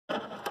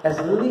as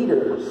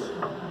leaders,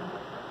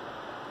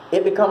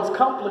 it becomes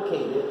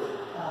complicated.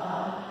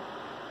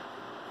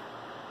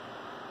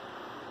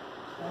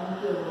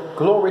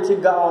 Glory to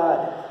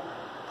God.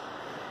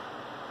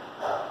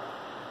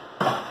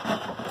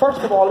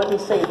 First of all, let me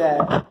say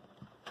that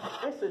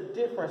it's a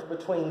difference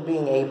between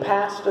being a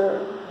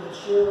pastor.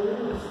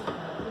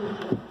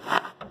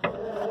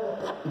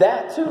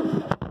 That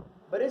too.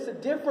 But it's a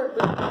difference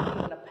between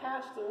being a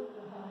pastor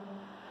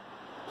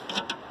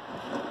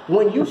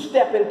when you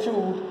step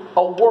into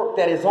a work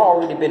that has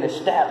already been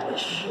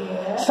established.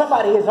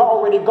 Somebody has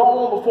already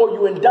gone before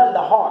you and done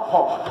the hard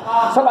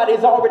part. Somebody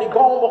has already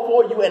gone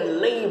before you and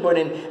labored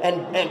and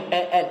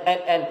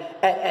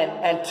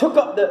took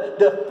up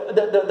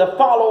the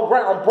fallow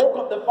ground, broke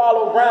up the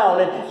fallow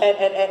ground,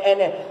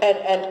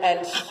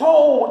 and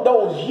sowed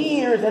those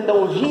years and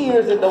those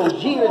years and those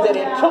years that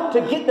it took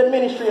to get the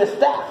ministry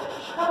established.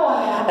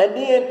 And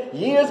then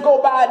years go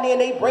by, and then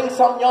they bring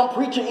some young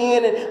preacher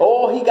in, and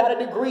he got a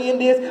degree in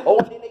this. And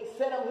then they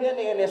set him here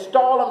and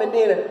install him, and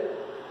then.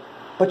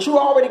 But you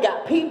already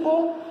got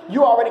people.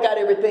 You already got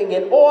everything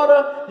in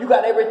order. You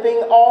got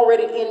everything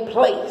already in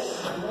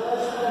place.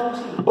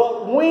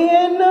 But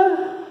when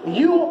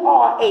you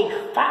are a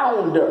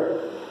founder,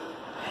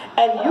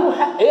 and you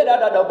have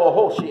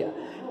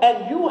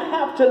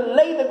to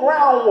lay the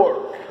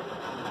groundwork.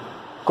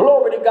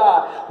 Glory to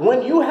God.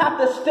 When you have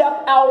to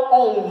step out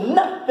on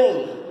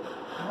nothing,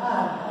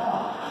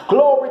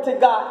 glory to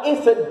God,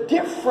 it's a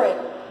different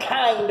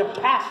kind of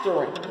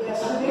pastoring.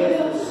 Yes, it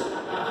is.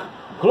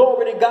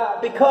 Glory to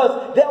God,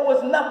 because there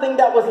was nothing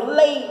that was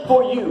laid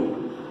for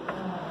you.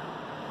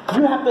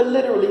 You have to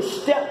literally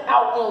step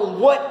out on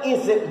what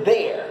isn't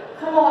there.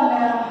 Come on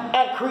now.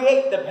 And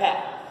create the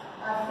path.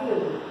 I feel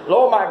it.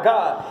 Oh my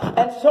God.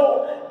 And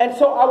so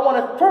I want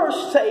to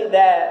first say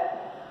that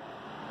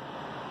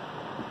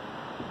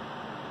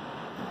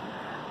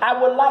I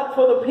would like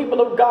for the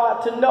people of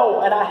God to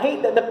know, and I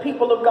hate that the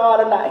people of God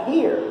are not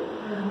here,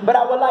 but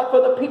I would like for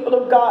the people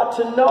of God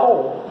to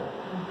know,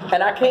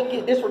 and I can't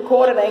get this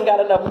recorded, I ain't got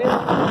enough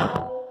minutes,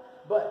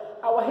 but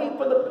I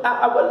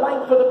would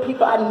like for the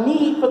people, I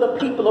need for the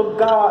people of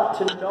God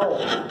to know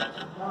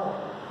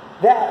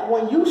that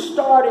when you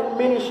start in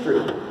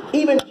ministry,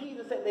 even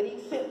Jesus said that he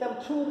sent them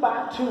 2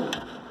 by 2,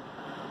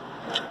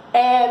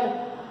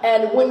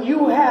 and when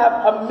you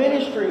have a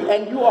ministry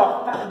and you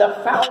are the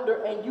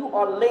founder and you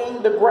are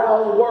laying the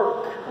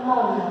groundwork,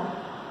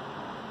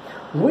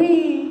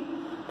 we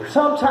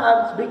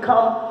sometimes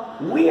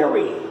become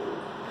weary.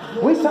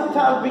 We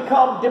sometimes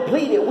become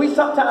depleted. We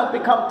sometimes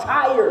become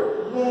tired.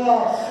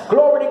 Yes.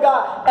 Glory to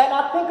God. And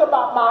I think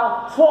about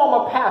my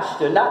former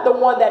pastor, not the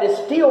one that is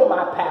still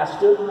my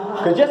pastor.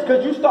 Because just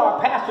because you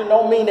start pastoring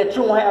don't mean that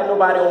you don't have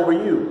nobody over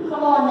you.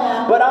 Come on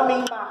now. But I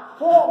mean my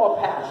former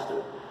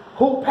pastor,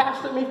 who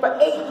pastored me for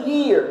 8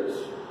 years,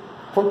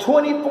 from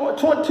 2004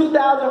 to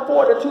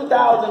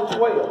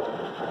 2012.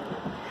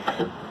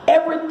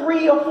 Every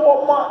 3 or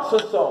 4 months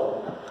or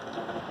so,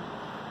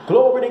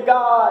 glory to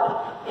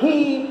God,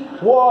 he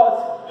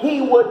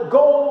would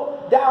go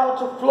down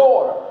to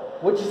Florida,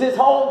 which is his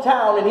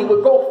hometown, and he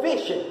would go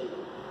fishing.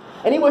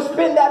 And he would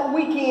spend that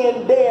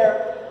weekend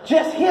there,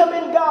 just him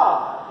and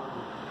God,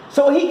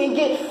 so he can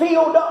get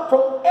filled up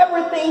from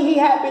everything he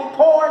had been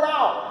pouring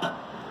out.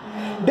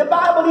 The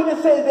Bible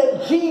even says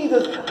that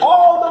Jesus,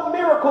 all the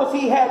miracles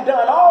he had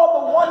done,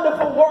 all the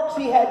wonderful works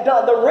he had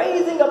done, the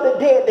raising of the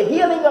dead, the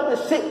healing of the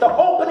sick, the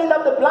opening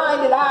of the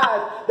blinded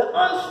eyes, the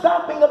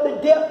unstopping of the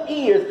deaf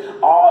ears,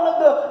 all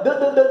of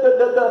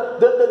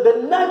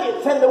the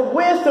nuggets and the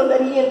wisdom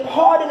that he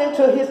imparted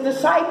into his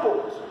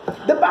disciples.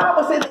 The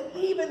Bible says that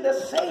even the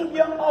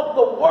Savior of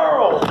the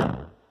world,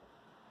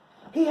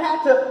 he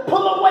had to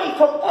pull away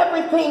from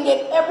everything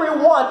and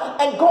everyone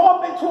and go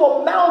up into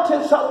a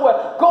mountain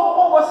somewhere,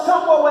 go over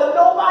somewhere where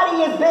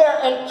nobody is there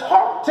and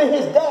talk to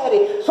his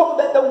daddy, so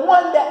that the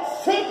one that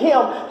sent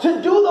him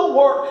to do the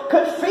work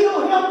could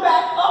fill him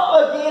back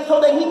up again so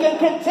that he can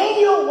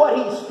continue what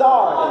he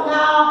started. Oh,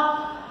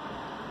 now.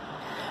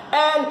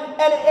 And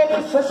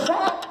it's a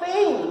sad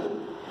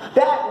thing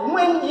that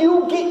when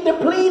you get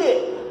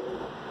depleted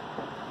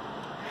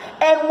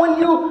and when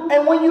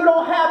you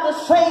don't have the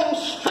same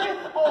strength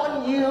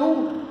on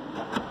you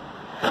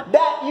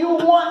that you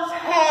once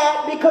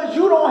had, because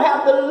you don't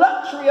have the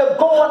luxury of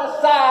going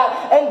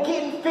aside and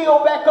getting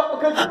filled back up,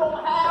 because you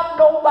don't have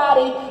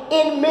nobody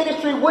in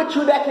ministry with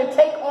you that can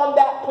take on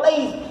that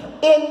place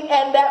in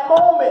that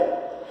moment.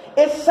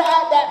 It's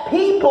sad that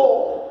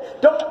people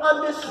don't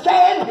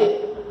understand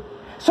it,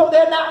 so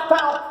they're not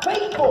found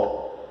faithful.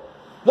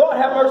 Lord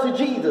have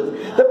mercy,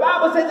 Jesus. The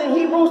Bible says in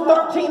Hebrews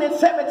 13 and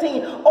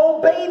 17,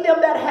 obey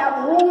them that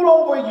have rule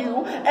over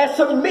you and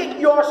submit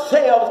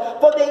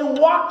yourselves, for they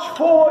watch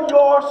for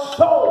your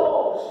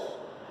souls,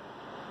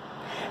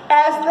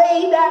 as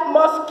they that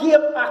must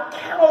give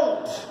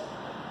account,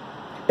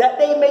 that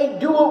they may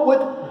do it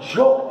with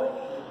joy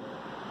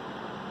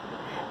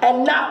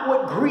and not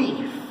with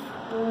grief.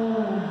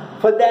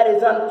 For that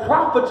is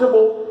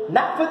unprofitable,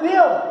 not for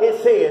them,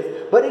 it says,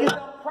 but it is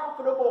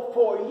unprofitable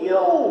for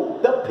you,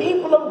 the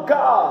people of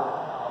God,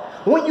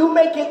 when you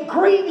make it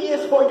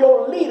grievous for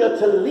your leader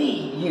to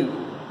lead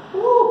you.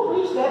 Ooh,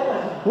 preach that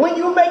way. When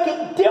you make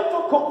it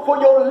difficult for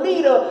your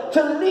leader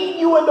to lead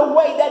you in the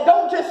way that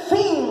don't just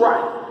seem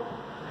right,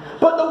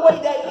 but the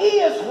way that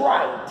is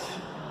right,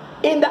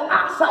 in the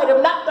eyesight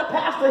of not the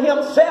pastor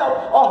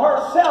himself or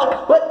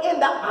herself, but in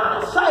the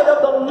eyesight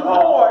of the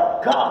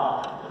Lord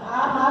God.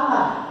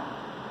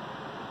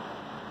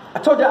 I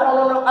told you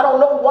I don't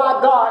know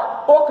why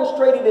God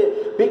orchestrated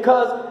it,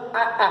 because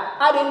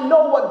I didn't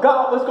know what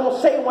God was going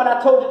to say when I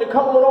told you to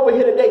come on over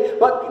here today.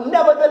 But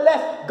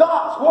nevertheless,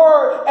 God's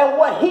word and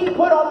what he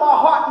put on my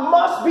heart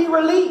must be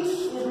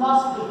released. It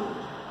must be.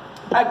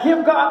 I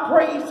give God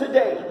praise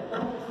today.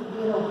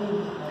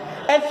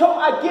 And so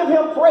I give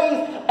him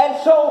praise.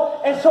 And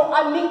so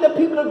I need the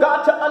people of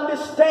God to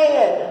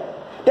understand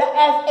that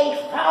as a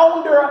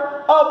founder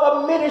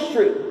of a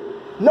ministry,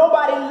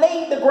 nobody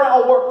laid the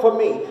groundwork for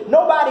me.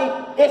 Nobody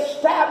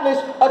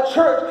established a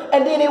church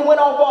and then it went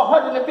on for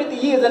 150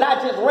 years and I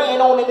just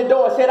ran on in the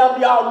door and said, I'm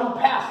y'all new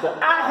pastor.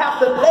 I have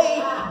to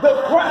lay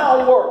the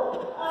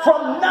groundwork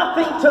from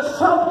nothing to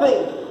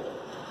something.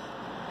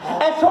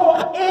 And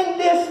so in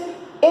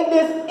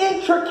this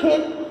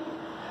intricate,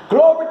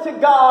 glory to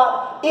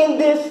God, in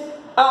this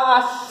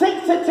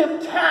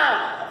sensitive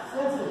time,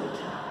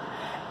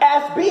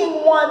 as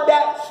being one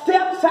that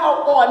steps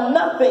out on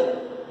nothing.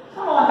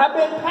 I've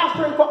been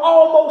pastoring for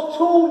almost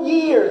 2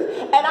 years,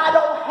 and I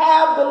don't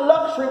have the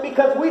luxury,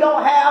 because we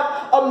don't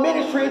have a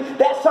ministry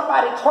that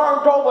somebody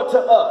turned over to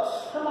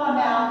us. Come on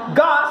now.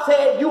 God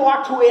said you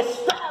are to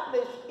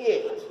establish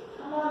it.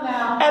 Come on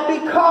now.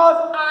 And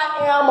because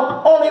I am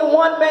only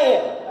one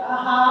man,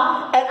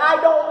 and I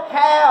don't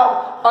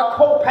have a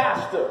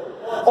co-pastor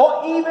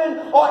or even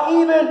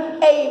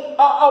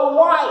a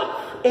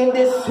wife in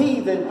this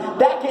season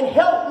that can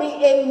help me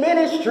in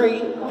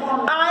ministry,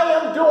 I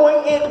am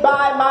doing it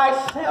by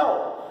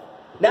myself.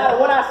 Now,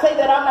 when I say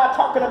that, I'm not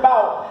talking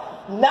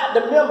about not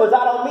the members.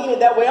 I don't mean it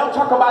that way. I'm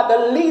talking about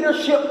the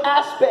leadership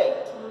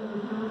aspect.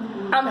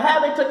 I'm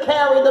having to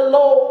carry the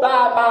load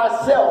by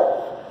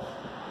myself.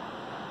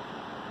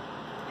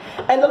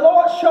 And the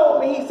Lord showed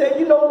me, he said,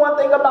 you know one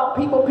thing about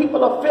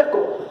people are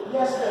fickle.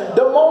 Yes, sir.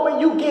 The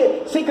moment you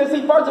get, because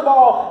first of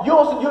all, you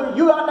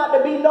are not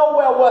to be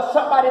nowhere where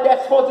somebody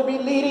that's supposed to be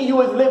leading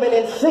you is living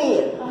in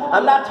sin.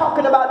 I'm not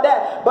talking about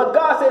that. But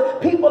God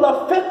said people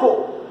are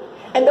fickle.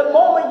 And the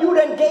moment you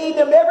done gave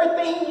them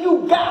everything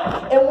you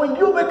got, and when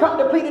you become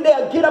depleted,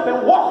 they'll get up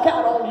and walk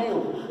out on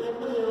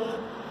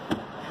you.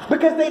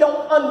 Because they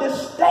don't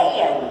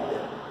understand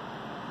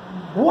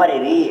what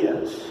it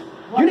is.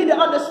 You need to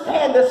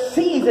understand the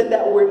season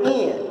that we're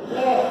in.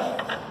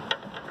 Yes.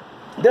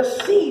 The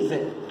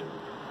season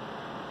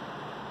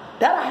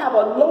that I have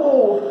a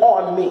load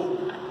on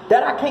me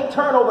that I can't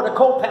turn over to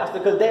co-pastor,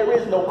 because there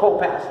is no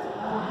co-pastor.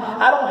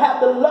 I don't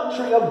have the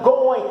luxury of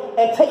going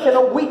and taking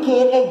a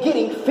weekend and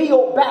getting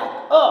filled back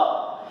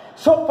up.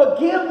 So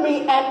forgive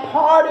me and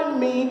pardon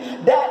me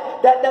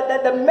that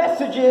the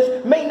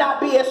messages may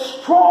not be as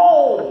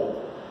strong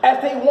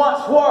as they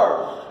once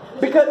were.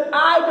 Because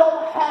I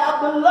don't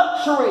have the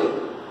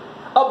luxury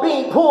of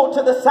being pulled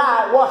to the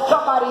side while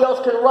somebody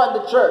else can run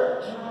the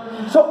church.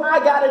 So I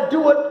got to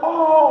do it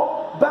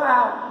all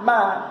by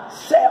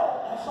myself.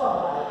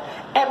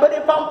 But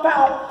if I'm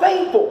found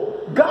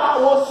faithful,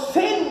 God will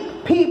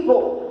send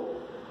people.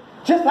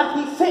 Just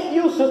like he sent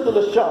you, Sister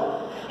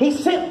LaShawn. He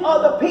sent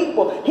other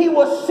people. He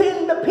will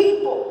send the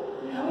people.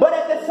 But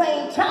at the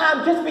same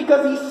time, just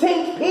because he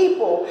sends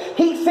people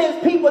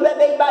that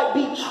they might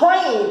be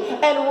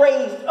trained and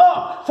raised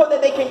up so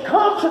that they can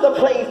come to the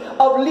place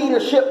of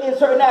leadership in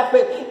certain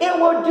aspects. It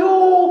will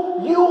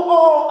do you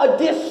all a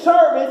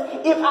disservice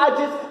if I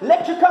just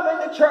let you come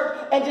into church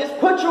and just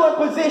put you in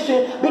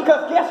position,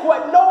 because guess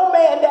what? No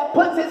man that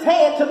puts his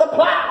hand to the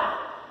plow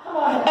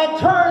and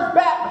turns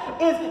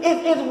back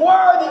is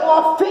worthy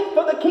or fit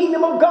for the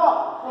kingdom of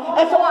God.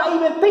 And so I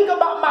even think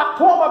about my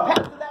former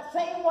pastor, that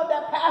same one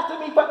that pastored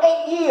me for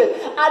 8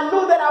 years. I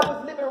knew that I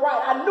was living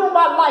right. I knew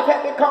my life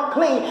had become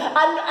clean.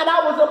 And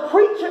I was a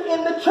preacher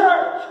in the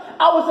church.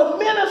 I was a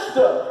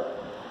minister.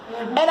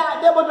 And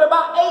there was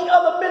about 8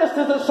 other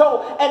ministers or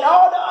so. And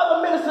all the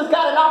other ministers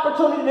got an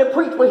opportunity to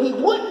preach, but he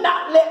would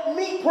not let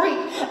me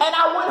preach. And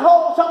I went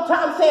home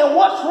sometimes saying,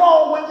 what's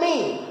wrong with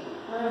me?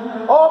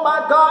 Oh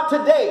my God,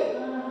 today.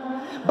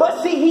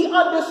 But see, he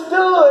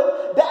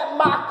understood that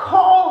my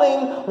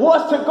calling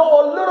was to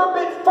go a little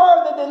bit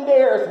further than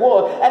theirs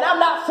was. And I'm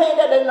not saying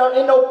that in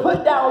no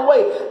put down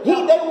way.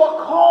 They were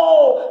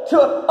called to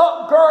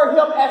upgird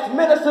him as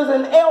ministers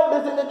and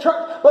elders in the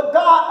church. But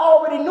God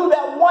already knew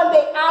that one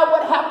day I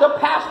would have to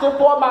pastor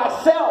for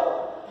myself.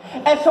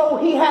 And so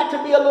he had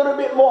to be a little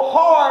bit more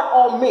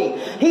hard on me.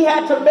 He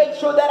had to make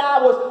sure that I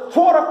was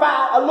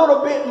fortified a little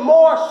bit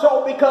more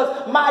so,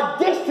 because my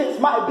distance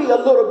might be a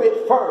little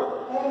bit further.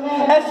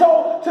 Amen. And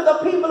so to the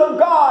people of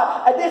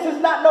God, this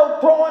is not no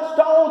throwing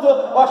stones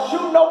or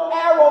shooting no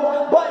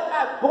arrows, but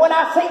But when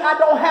I say I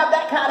don't have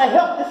that kind of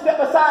help to step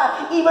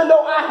aside, even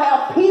though I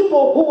have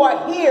people who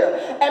are here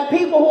and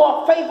people who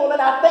are faithful,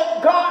 and I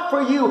thank God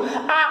for you,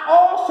 I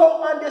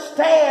also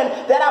understand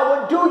that I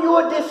would do you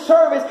a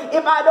disservice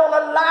if I don't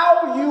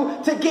allow you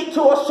to get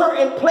to a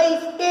certain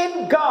place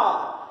in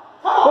God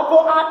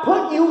before I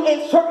put you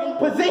in certain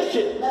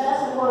positions.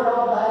 That's a word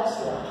all by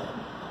itself.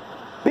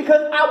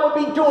 Because I would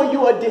be doing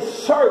you a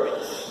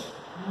disservice.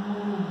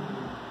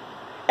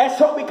 And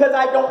so because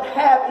I don't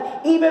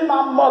have, even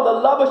my mother,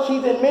 love her,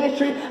 she's in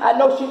ministry. I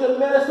know she's a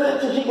minister,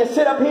 so she can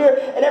sit up here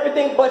and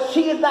everything, but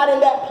she is not in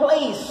that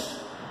place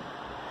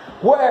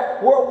where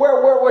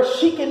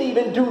she can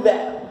even do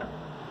that.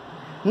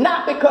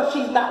 Not because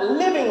she's not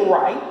living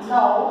right.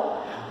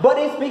 No. But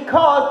it's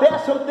because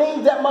there's some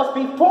things that must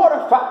be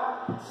fortified.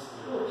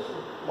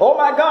 Oh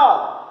my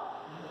God.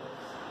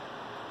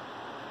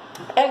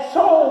 And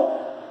so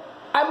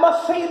I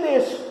must say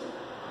this.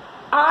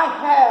 I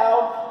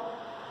have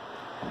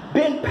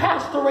been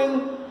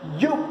pastoring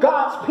you,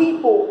 God's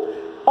people,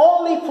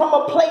 only from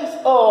a place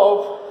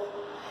of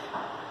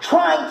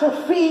trying to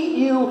feed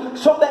you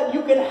so that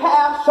you can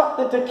have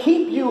something to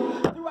keep you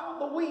throughout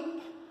the week.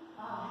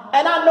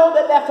 And I know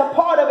that that's a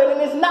part of it.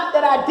 And it's not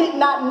that I did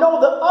not know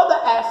the other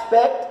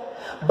aspect,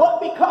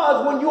 but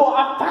because when you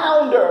are a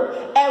founder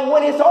and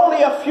when it's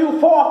only a few,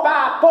 4 or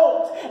 5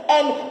 folks,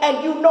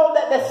 and you know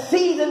that the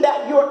season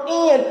that you're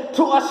in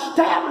to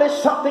establish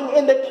something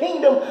in the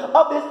kingdom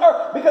of this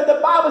earth, because the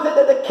Bible said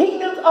that the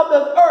kingdoms of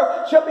the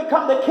earth shall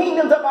become the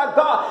kingdoms of our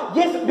God.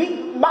 Yes,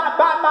 by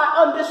my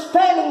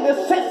understanding the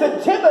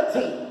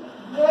sensitivity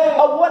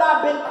of what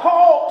I've been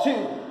called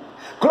to.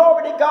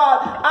 Glory to God.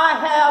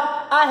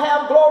 I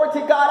have glory to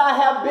God. I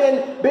have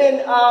been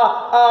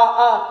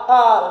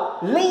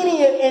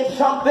lenient in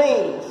some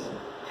things.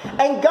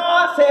 And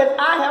God says,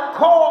 I have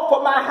called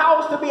for my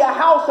house to be a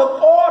house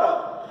of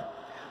order.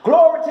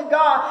 Glory to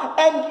God.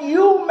 And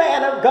you,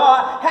 man of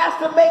God, has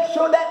to make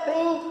sure that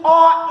things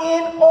are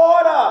in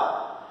order.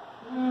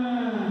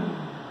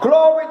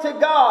 Glory to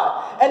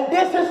God. And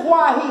this is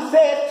why he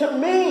says to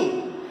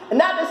me, and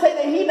not to say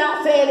that he's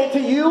not saying it to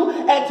you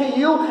and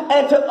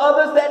to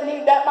others that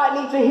might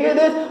need to hear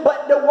this,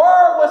 but the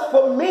word was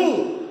for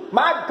me.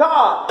 My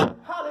God.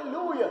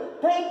 Hallelujah.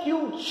 Thank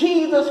you,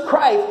 Jesus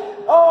Christ.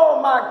 Oh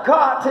my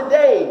God,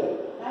 today.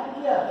 Thank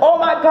you. Oh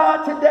my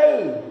God,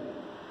 today.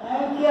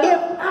 Thank you.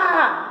 If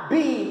I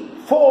be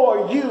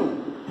for you,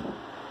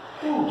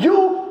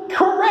 you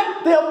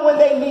correct them when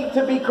they need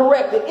to be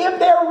corrected. If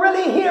they're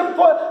really here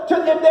for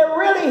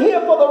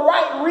the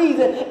right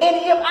reason, and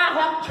if I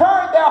have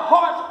turned their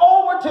hearts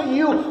over to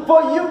you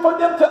for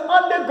them to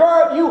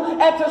undergird you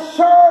and to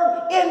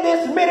serve in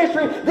this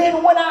ministry,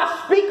 then when I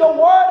speak a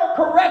word of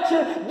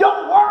correction,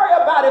 don't worry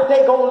about if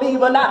they're going to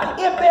leave or not.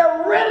 If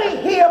they're really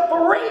here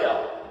for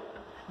real,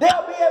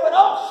 they'll be able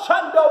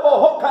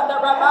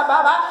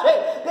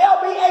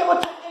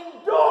to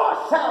endure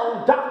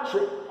sound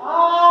doctrine.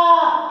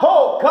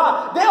 Oh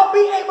God, they'll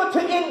be able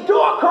to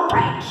endure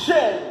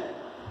correction.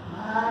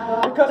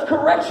 Because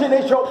correction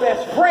is your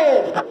best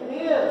friend.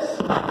 It is.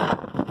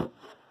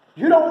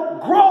 You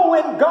don't grow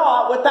in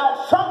God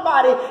without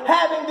somebody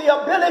having the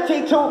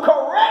ability to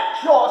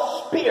correct your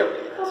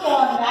spirit. Come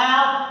on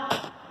now.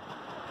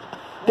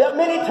 There are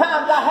many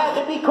times I had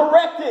to be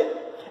corrected.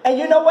 And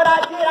you know what I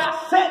did? I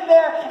sat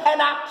there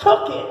and I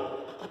took it.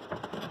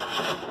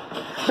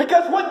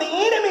 Because what the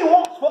enemy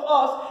wants for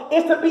us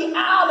is to be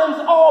islands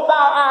all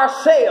by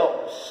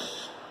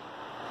ourselves.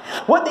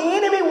 What the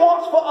enemy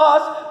wants for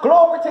us,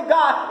 glory to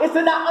God, is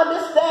to not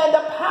understand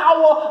the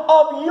power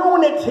of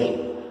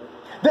unity.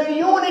 The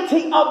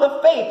unity of the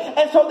faith.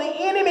 And so the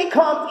enemy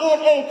comes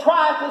in and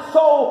tries to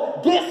sow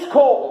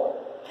discord.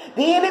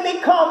 The enemy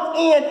comes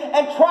in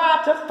and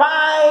tries to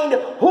find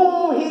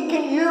whom he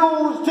can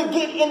use to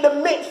get in the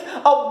midst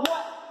of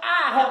what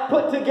I have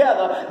put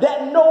together,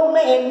 that no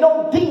man,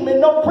 no demon,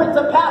 no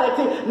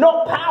principality,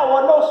 no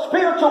power, no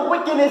spiritual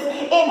wickedness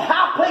in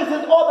high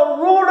places or the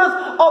rulers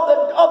of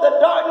the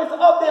darkness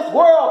of this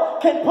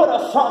world can put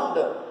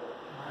asunder.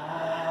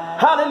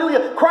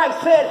 Hallelujah.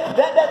 Christ said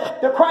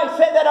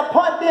that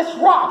upon this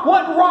rock,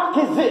 what rock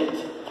is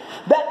it?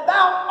 That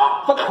thou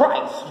art for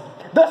Christ,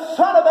 the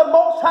Son of the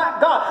Most High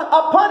God.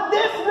 Upon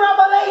this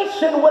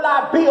revelation will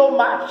I build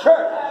my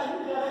church.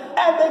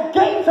 And the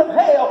gates of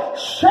hell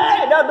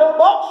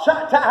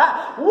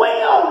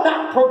will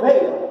not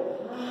prevail.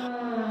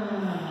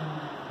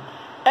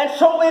 And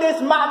so it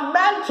is my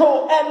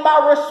mantle and my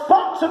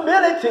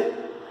responsibility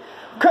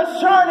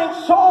concerning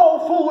Soul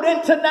Food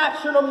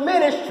International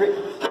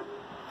Ministries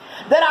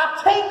that I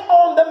take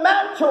on the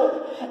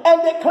mantle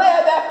and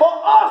declare that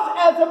for us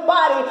as a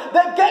body,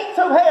 the gates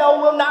of hell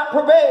will not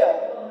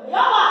prevail.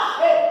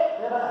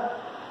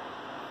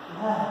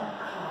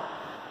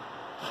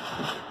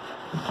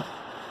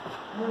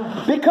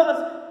 Because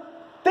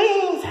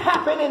things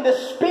happen in the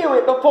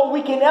spirit before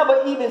we can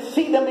ever even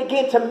see them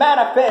begin to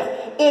manifest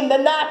in the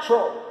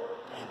natural.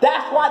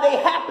 That's why they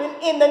happen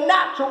in the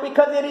natural,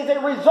 because it is a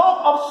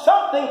result of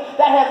something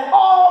that has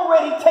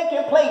already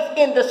taken place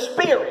in the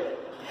spirit.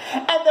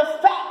 And the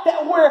fact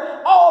that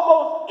we're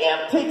almost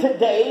empty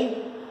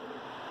today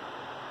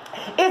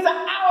is an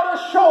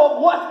outer show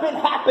of what's been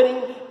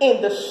happening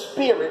in the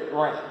spirit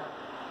realm.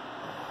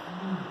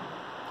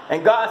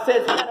 And God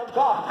says, man of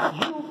God,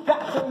 you've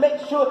got to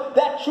make sure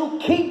that you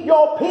keep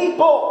your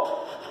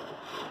people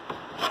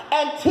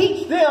and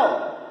teach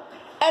them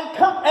and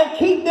come and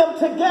keep them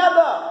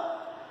together.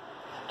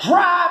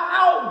 Drive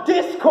out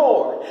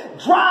discord.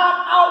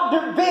 Drive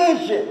out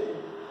division.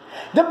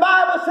 The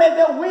Bible says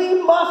that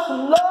we must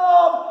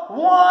love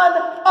one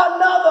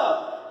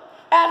another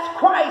as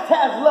Christ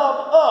has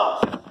loved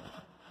us.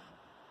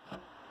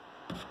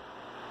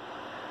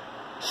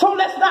 So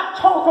let's not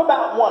talk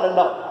about one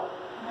another.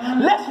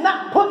 Let's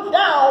not put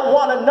down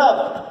one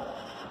another,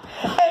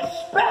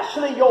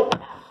 especially your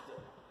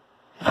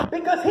pastor.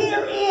 Because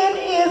herein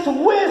is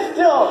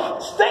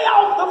wisdom. Stay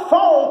off the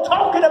phone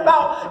talking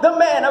about the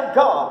man of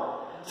God.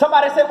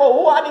 Somebody said,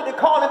 well, I need to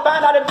call and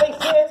find out if they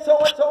said so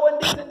and so and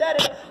this and that.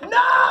 No,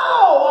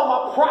 I'm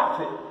a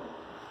prophet.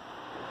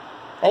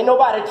 Ain't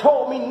nobody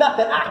told me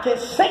nothing. I can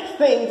sense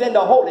things in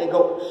the Holy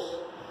Ghost.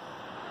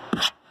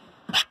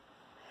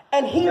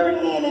 And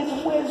herein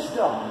is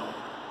wisdom.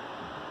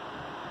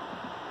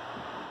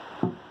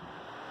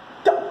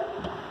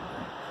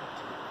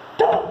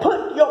 Don't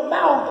put your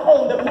mouth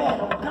on the man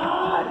of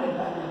God.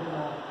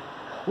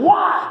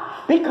 Why?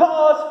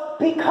 Because,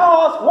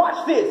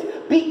 watch this.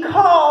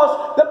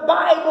 Because the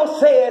Bible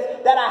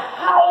says that a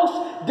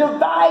house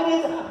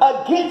divided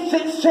against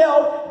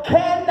itself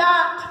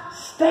cannot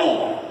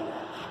stand.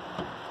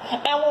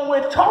 And when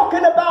we're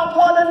talking about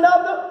one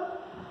another,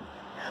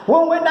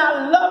 when we're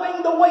not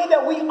loving the way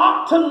that we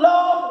ought to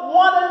love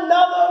one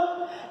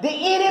another, the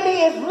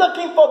enemy is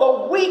looking for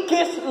the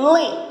weakest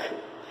link.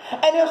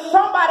 And if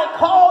somebody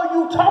call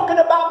you talking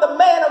about the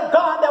man of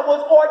God that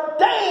was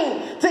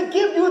ordained to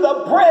give you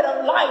the bread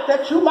of life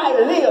that you might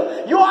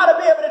live, you ought to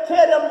be able to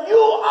tell them, you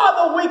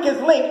are the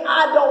weakest link.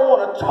 I don't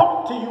want to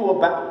talk to you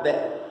about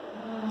that.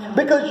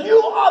 Because you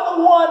are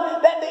the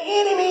one that the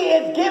enemy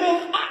is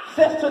giving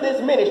access to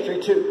this ministry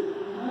to.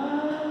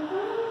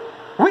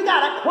 We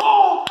got to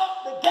close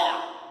up the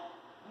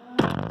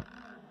gap.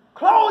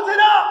 Close it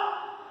up.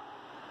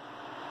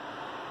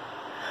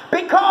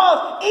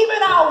 Because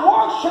even our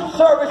worship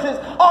services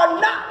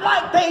are not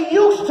like they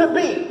used to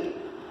be.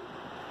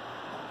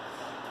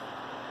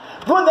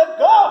 When the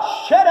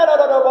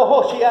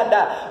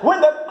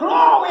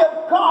glory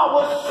of God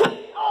was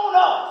sitting on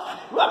us,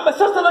 my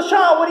sister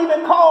LaShawn would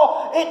even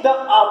call it the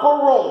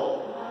upper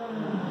room.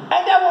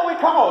 Ain't that what we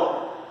call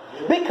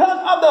it? Because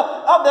of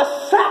the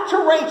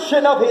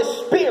saturation of his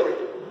spirit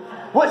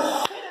was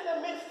sitting in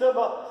the midst of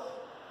us.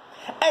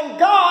 And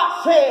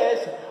God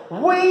says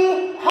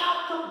we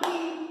have to be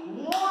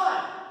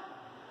one,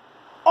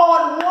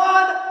 on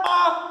one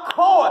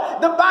accord.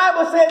 The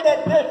Bible says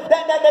that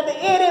the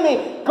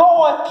enemy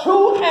goeth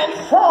to and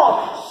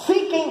from,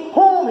 seeking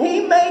whom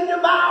he may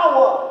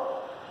devour.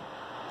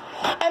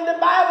 And the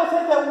Bible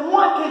says that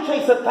one can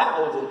chase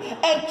 1,000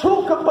 and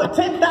two can put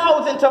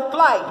 10,000 to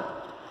flight.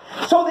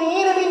 So the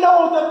enemy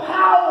knows the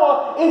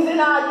power is in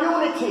our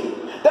unity.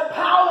 The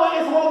power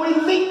is when we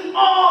link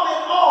arm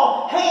in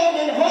arm, hand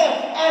in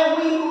hand, and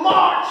we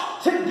march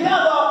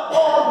together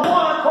on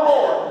one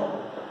accord.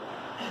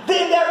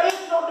 Then there is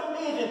no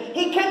division.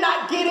 He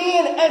cannot get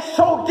in and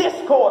sow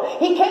discord.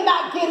 He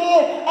cannot get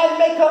in and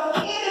make us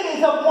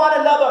enemies of one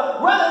another,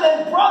 rather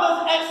than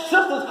brothers and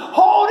sisters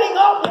holding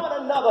up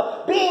one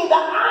another, being the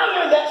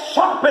iron that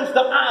sharpens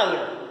the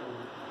iron.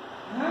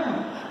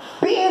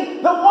 Being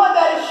the one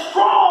that is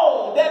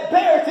strong, that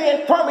bears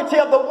the infirmity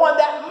of the one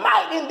that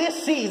might in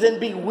this season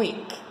be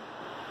weak.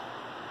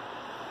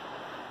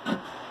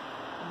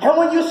 And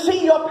when you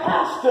see your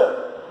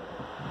pastor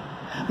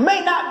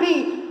may not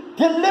be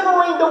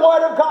delivering the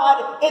word of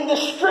God in the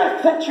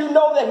strength that you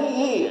know that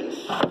he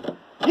is,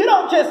 you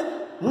don't just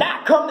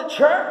not come to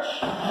church.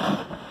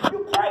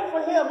 You pray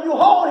for him. You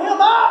hold him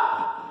up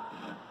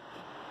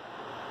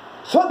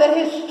so that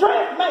his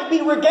strength may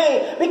be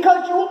regained,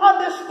 because you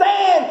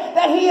understand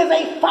that he is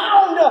a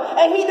founder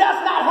and he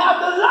does not have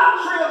the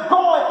luxury of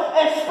going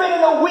and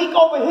spending a week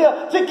over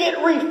here to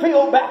get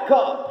refilled back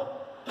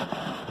up,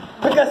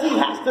 because he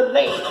has to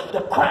lay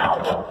the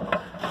groundwork.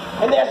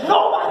 And there's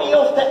nobody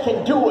else that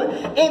can do it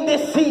in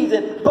this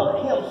season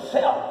but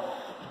himself.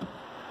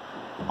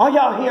 Are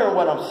y'all hearing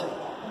what I'm saying?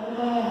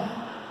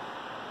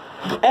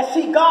 And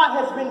see, God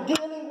has been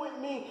dealing with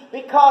me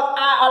because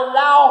I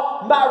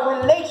allow my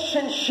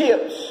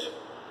relationships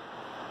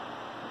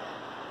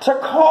to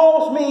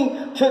cause me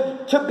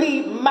to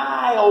be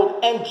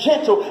mild and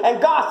gentle.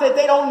 And God said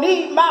they don't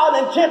need mild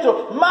and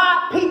gentle.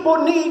 My people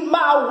need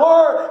my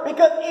word,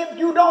 because if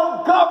you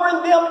don't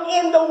govern them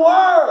in the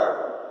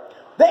word,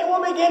 they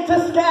will begin to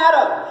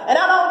scatter. And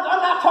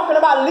I'm not talking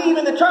about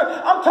leaving the church.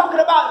 I'm talking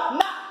about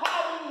not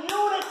having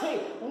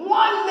unity,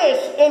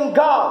 oneness in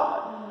God.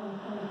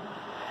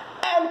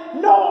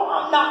 And no,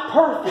 I'm not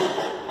perfect.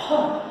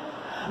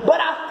 But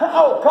I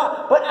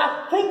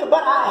thank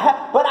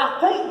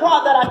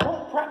God that I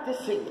don't practice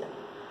sin.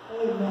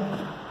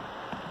 Amen.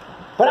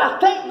 But I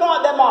thank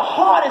God that my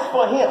heart is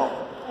for him.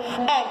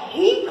 And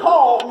he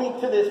called me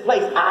to this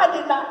place. I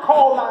did not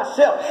call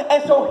myself.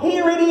 And so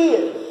here it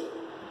is.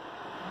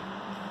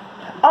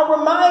 I'm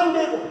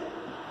reminded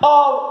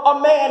of a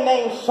man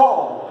named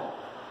Saul.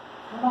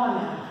 Come on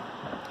now.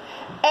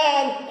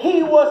 And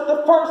he was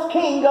the first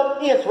king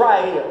of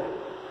Israel.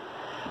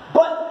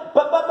 But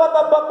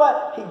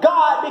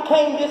God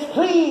became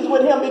displeased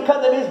with him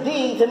because of his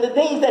deeds and the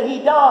things that he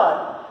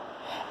done.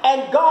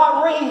 And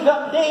God raised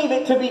up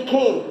David to be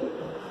king.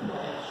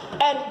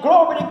 And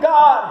glory to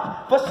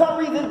God, for some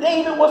reason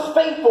David was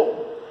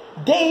faithful.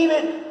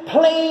 David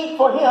played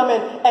for him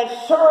and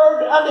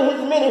served under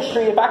his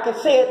ministry, if I can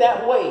say it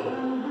that way.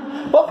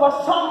 But for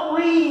some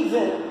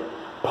reason,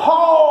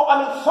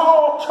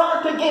 Saul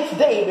turned against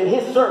David,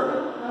 his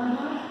servant.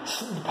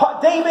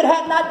 David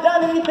had not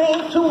done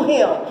anything to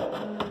him.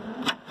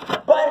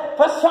 But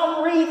for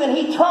some reason,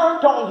 he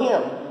turned on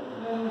him.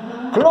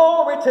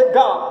 Glory to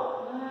God.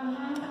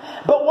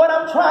 But what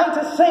I'm trying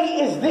to say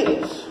is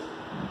this.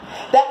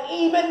 That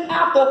even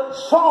after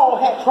Saul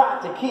had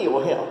tried to kill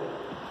him,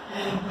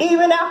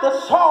 even after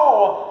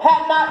Saul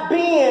had not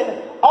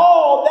been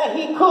all that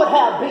he could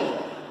have been,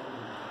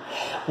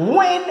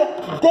 when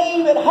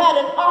David had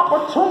an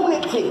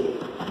opportunity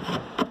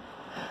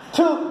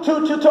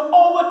to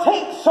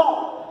overtake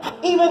Saul,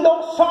 even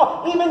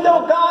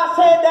though God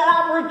said that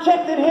I've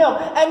rejected him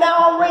and now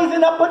I'm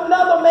raising up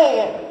another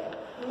man.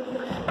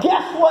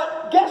 Guess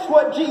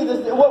what Jesus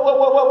did?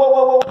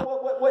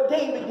 What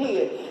David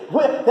did?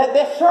 That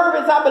their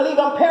servants, I believe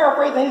I'm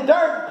paraphrasing,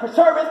 his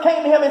servants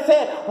came to him and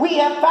said, we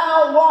have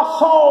found where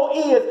Saul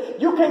is.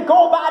 You can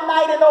go by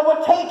night and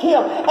overtake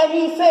him. And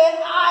he said,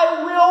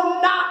 I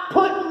will not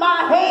put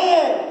my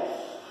hands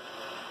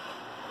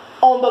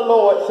on the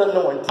Lord's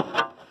anointed.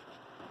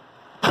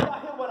 Y'all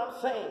hear what I'm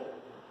saying?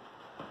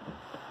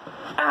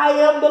 I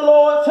am the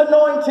Lord's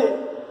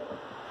anointed.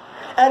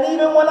 And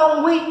even when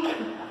I'm weak,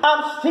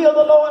 I'm still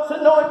the Lord's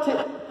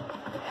anointed.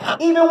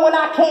 Even when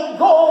I can't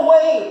go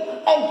away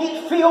and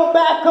get filled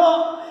back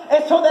up,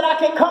 and so that I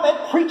can come and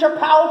preach a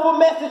powerful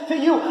message to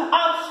you,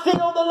 I'm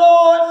still the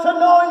Lord's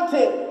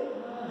anointed.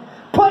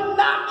 Put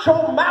not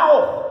your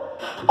mouth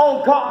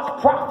on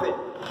God's prophet.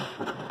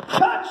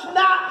 Touch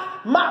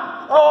not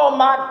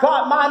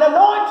mine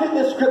anointed,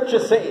 the scripture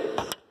says,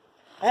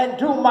 and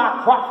do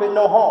my prophet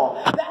no harm.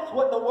 That's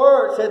what the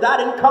word says. I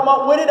didn't come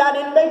up with it. I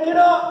didn't make it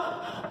up.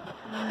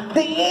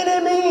 The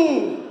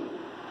enemy,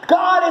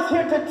 God is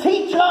here to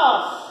teach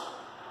us.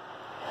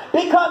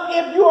 Because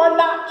if you are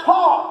not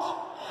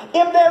taught,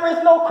 if there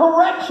is no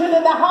correction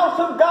in the house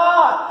of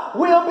God,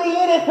 will be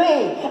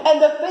anything.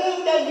 And the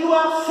thing that you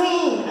have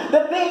seen,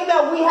 the thing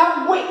that we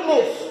have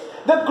witnessed,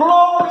 the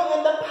glory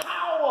and the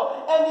power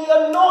and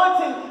the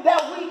anointing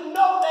that we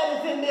know that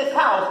is in this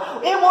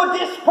house, it will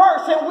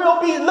disperse and we'll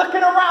be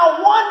looking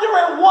around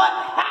wondering what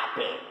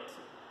happened.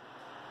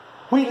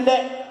 We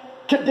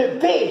let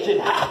division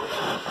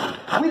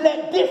happen. We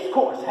let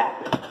discourse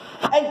happen.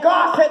 And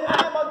God said,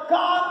 I am a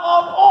God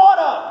of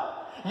order.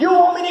 You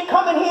want me to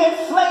come in here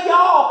and slay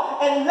y'all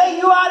and lay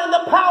you out in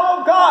the power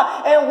of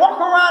God and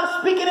walk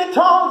around speaking in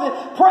tongues and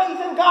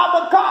praising God.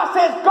 But God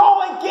says,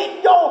 go and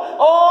get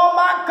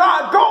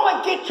go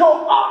and get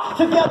your ox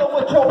together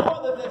with your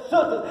brothers and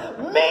sisters.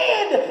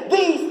 Mend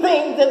these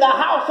things in the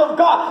house of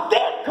God.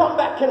 Then come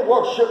back and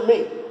worship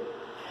me.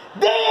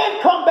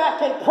 Then come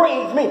back and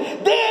praise me.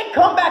 Then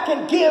come back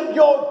and give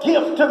your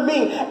gift to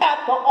me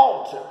at the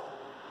altar.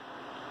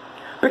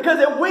 Because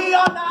if we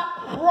are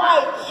not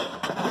right,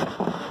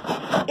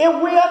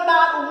 if we are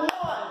not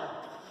one,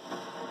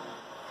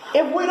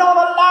 if we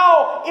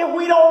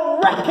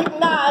don't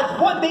recognize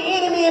what the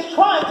enemy is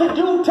trying to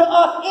do to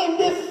us in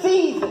this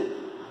season,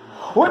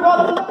 we're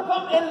going to look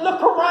up and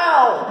look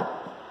around,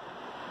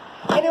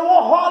 and it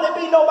won't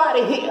hardly be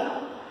nobody here.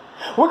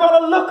 We're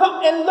going to look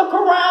up and look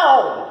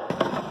around,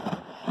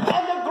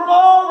 and the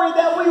glory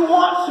that we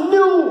once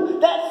knew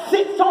that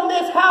sits on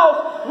this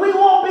house, we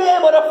won't be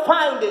able to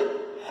find it.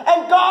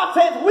 And God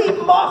says we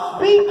must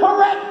be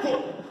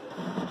corrected.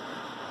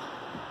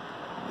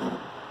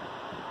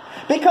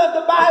 Because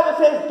the Bible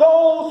says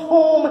those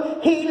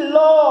whom he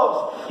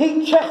loves,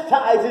 he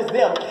chastises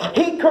them.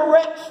 He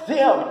corrects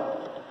them.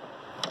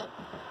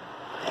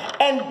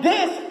 And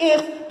this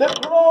is the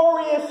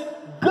glorious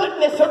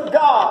goodness of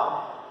God.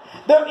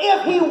 That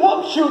if he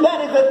whoops you,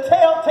 that is a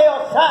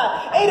telltale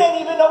sign. It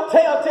ain't even no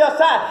telltale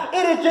sign.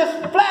 It is just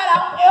flat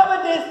out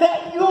evidence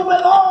that you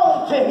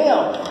belong to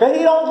him. Because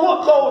he don't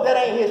whoop those that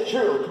ain't his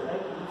children.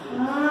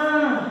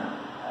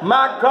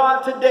 My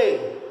God,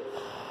 today,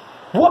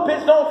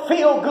 whoopings don't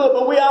feel good,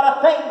 but we ought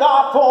to thank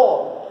God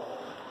for them.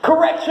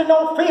 Correction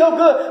don't feel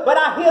good, but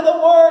I hear the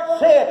word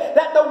said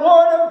that the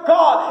word of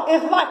God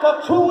is like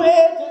a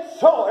two-edged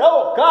sword.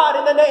 Oh God,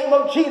 in the name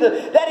of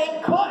Jesus, that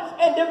it cuts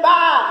and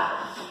divides.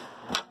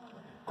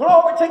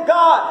 Glory to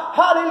God.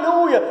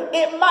 Hallelujah.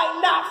 It might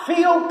not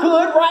feel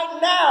good right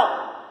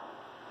now,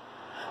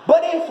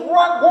 but it's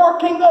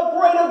working a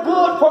greater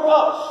good for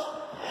us.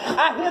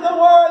 I hear the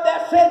word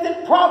that says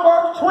in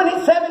Proverbs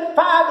 27:5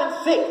 and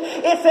 6,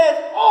 it says,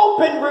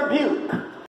 open rebuke